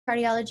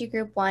Cardiology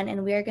Group 1,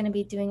 and we are going to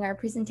be doing our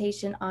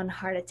presentation on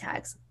heart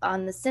attacks,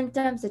 on the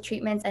symptoms, the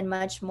treatments, and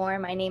much more.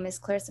 My name is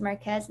Clarissa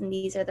Marquez, and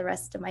these are the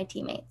rest of my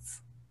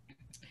teammates.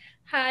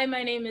 Hi,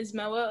 my name is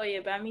Moa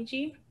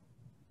Oyebamiji.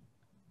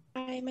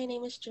 Hi, my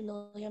name is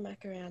Jamelia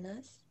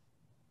Macaranas.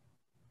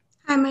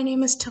 Hi, my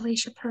name is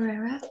Talisha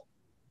Pereira.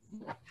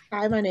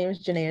 Hi, my name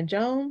is Janaea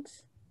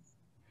Jones.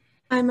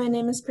 Hi, my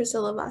name is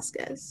Priscilla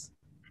Vasquez.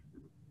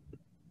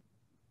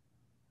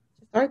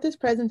 To start this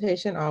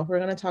presentation off, we're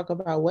going to talk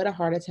about what a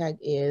heart attack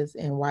is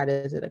and why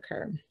does it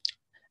occur.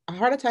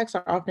 Heart attacks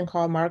are often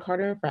called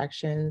myocardial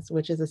infarctions,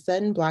 which is a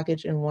sudden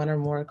blockage in one or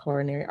more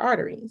coronary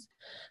arteries.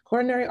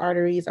 Coronary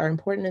arteries are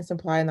important in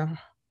supplying the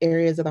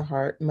areas of the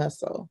heart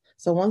muscle.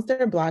 So once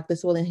they're blocked,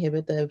 this will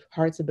inhibit the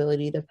heart's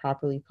ability to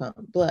properly pump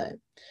blood.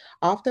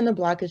 Often the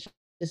blockage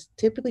is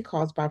typically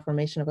caused by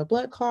formation of a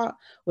blood clot,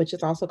 which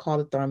is also called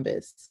a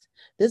thrombus.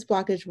 This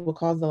blockage will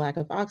cause the lack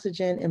of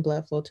oxygen and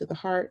blood flow to the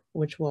heart,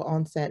 which will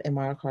onset a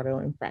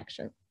myocardial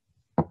infarction.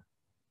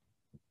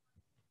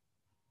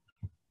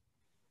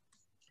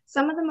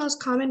 Some of the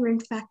most common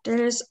risk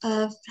factors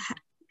of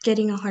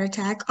getting a heart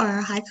attack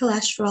are high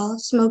cholesterol,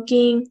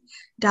 smoking,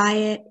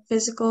 diet,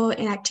 physical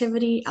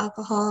inactivity,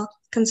 alcohol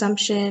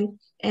consumption,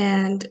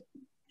 and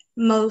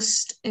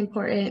most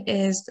important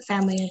is the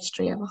family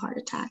history of a heart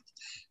attack.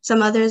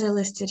 Some others are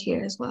listed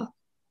here as well.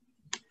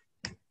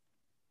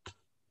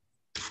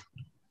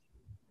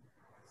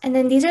 And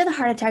then these are the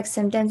heart attack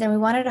symptoms, and we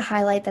wanted to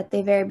highlight that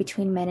they vary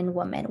between men and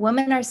women.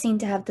 Women are seen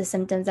to have the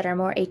symptoms that are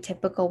more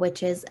atypical,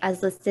 which is,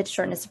 as listed,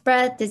 shortness of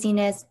breath,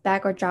 dizziness,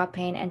 back or jaw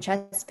pain, and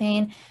chest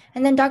pain.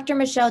 And then Dr.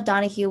 Michelle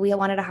Donahue, we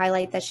wanted to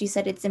highlight that she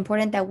said it's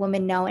important that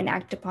women know and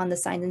act upon the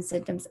signs and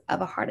symptoms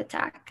of a heart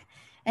attack.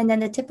 And then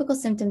the typical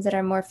symptoms that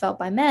are more felt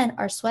by men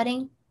are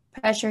sweating,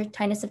 pressure,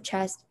 tightness of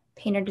chest,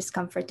 pain or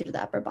discomfort through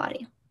the upper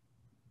body.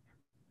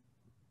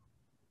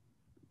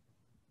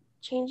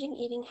 Changing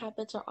eating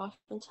habits are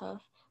often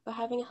tough, but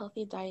having a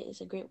healthy diet is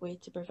a great way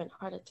to prevent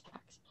heart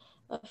attacks.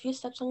 A few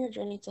steps on your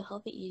journey to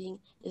healthy eating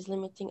is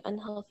limiting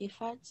unhealthy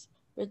fats,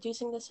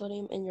 reducing the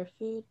sodium in your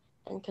food,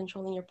 and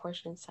controlling your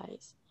portion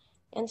size.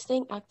 And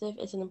staying active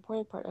is an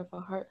important part of a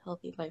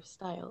heart-healthy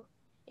lifestyle.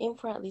 Aim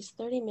for at least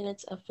 30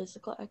 minutes of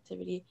physical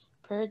activity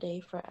per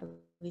day for at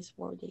least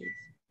 4 days.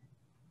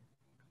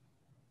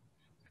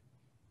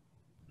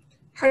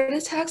 Heart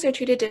attacks are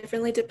treated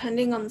differently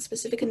depending on the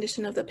specific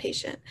condition of the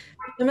patient.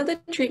 Some of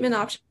the treatment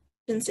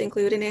options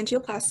include an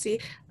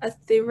angioplasty, a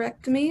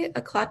thyroidectomy,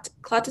 a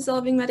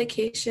clot-dissolving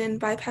medication,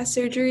 bypass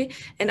surgery,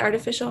 and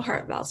artificial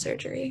heart valve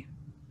surgery.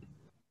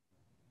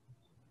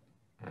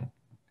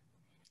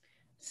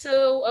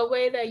 So a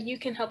way that you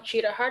can help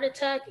treat a heart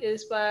attack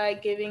is by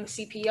giving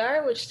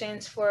CPR, which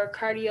stands for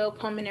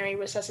cardiopulmonary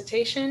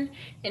resuscitation.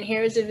 And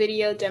here is a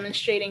video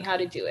demonstrating how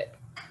to do it.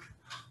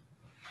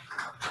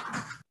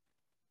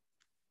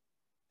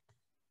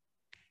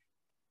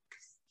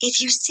 If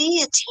you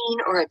see a teen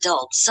or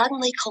adult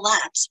suddenly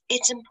collapse,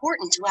 it's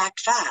important to act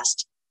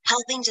fast.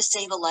 Helping to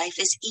save a life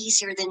is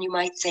easier than you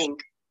might think.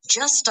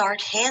 Just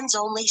start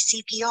hands-only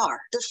CPR.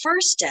 The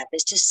first step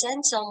is to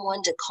send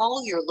someone to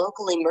call your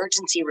local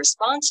emergency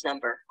response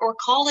number or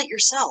call it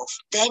yourself.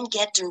 Then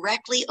get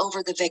directly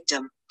over the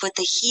victim. Put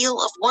the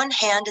heel of one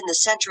hand in the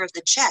center of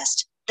the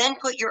chest, then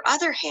put your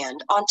other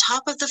hand on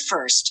top of the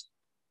first.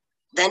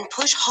 Then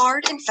push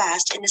hard and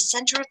fast in the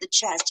center of the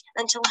chest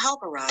until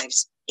help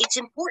arrives. It's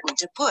important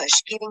to push,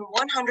 giving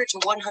 100 to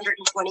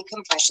 120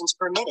 compressions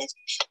per minute,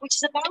 which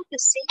is about the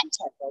same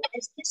tempo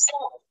as this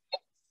song.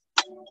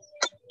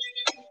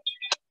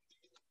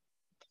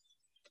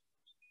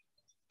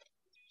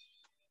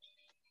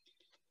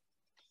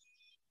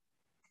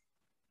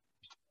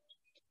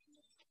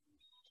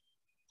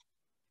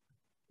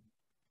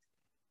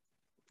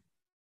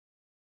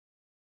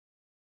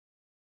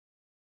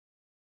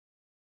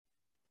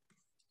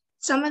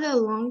 Some of the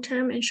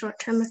long-term and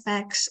short-term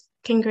effects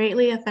can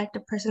greatly affect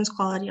a person's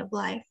quality of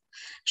life.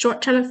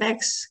 Short-term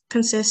effects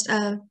consist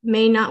of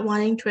may not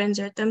wanting to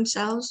insert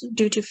themselves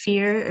due to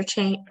fear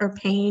or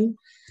pain,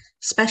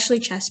 especially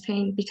chest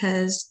pain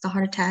because the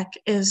heart attack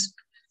is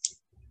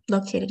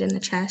located in the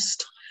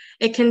chest.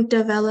 It can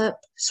develop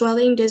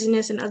swelling,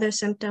 dizziness, and other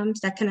symptoms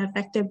that can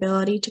affect their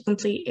ability to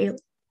complete a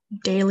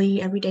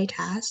daily, everyday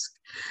task.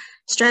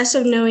 Stress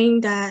of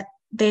knowing that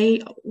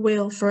they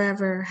will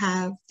forever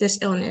have this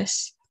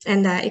illness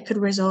and that it could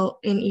result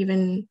in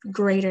even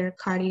greater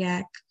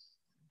cardiac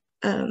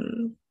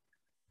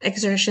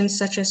exertions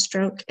such as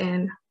stroke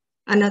and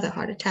another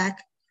heart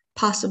attack,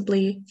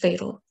 possibly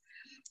fatal.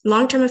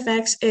 Long-term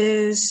effects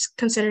is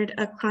considered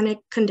a chronic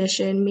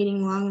condition,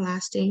 meaning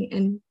long-lasting,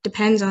 and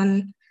depends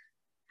on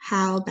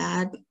how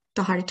bad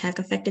the heart attack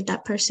affected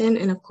that person.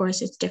 And of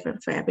course, it's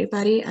different for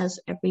everybody, as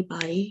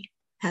everybody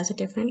has a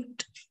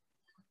different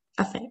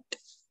effect.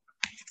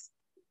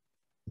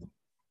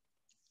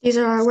 These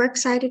are our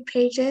works cited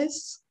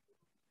pages.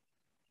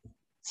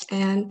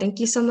 And thank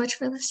you so much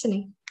for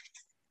listening.